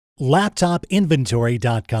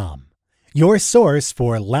LaptopInventory.com, your source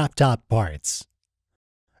for laptop parts.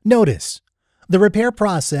 Notice, the repair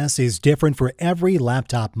process is different for every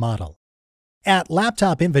laptop model. At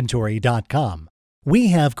LaptopInventory.com, we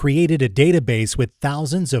have created a database with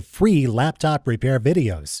thousands of free laptop repair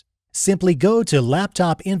videos. Simply go to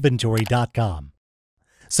LaptopInventory.com.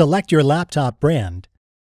 Select your laptop brand,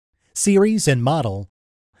 series and model,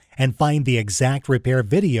 and find the exact repair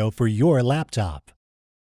video for your laptop.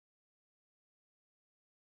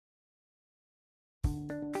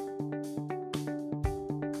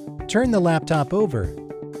 Turn the laptop over.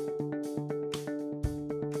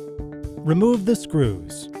 Remove the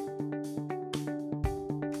screws.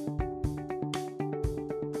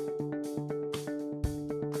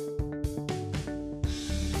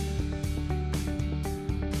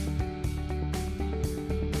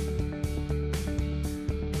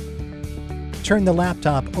 Turn the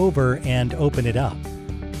laptop over and open it up.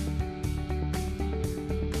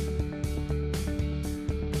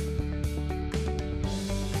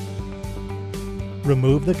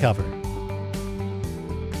 Remove the cover.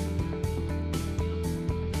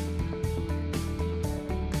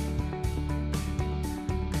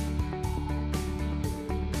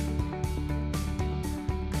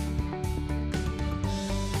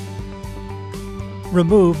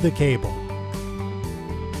 Remove the cable.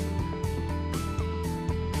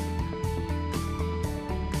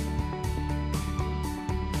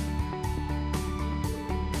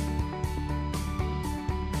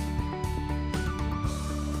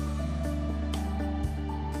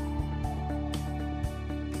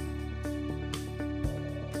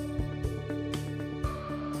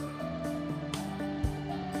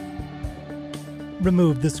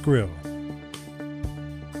 Remove the screw.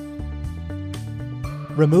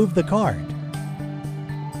 Remove the card.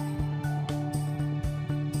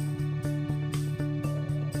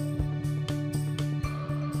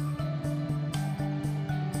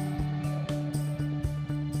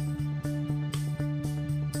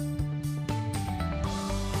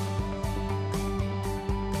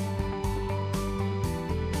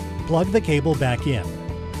 Plug the cable back in.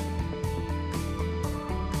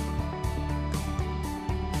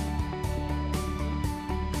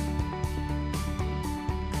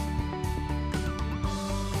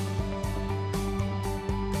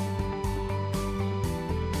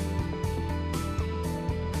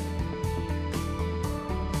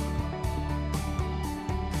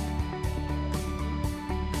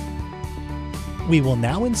 We will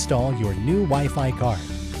now install your new Wi-Fi card.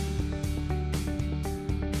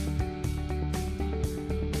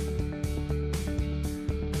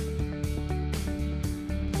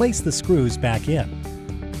 Place the screws back in.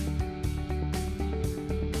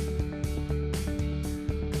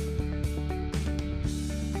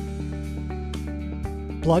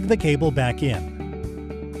 Plug the cable back in.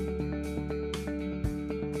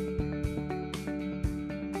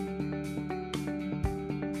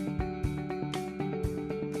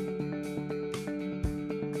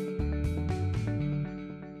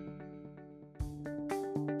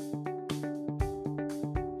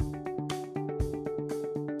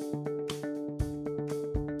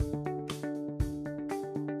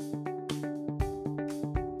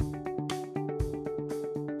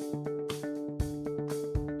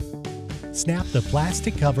 Snap the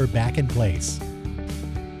plastic cover back in place.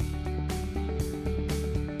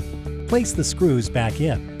 Place the screws back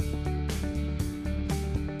in.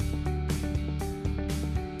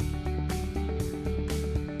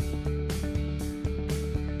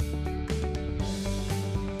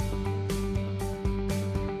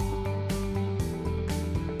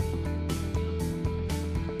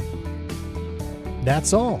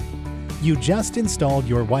 That's all. You just installed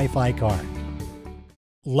your Wi-Fi card.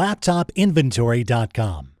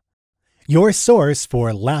 LaptopInventory.com, your source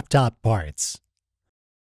for laptop parts.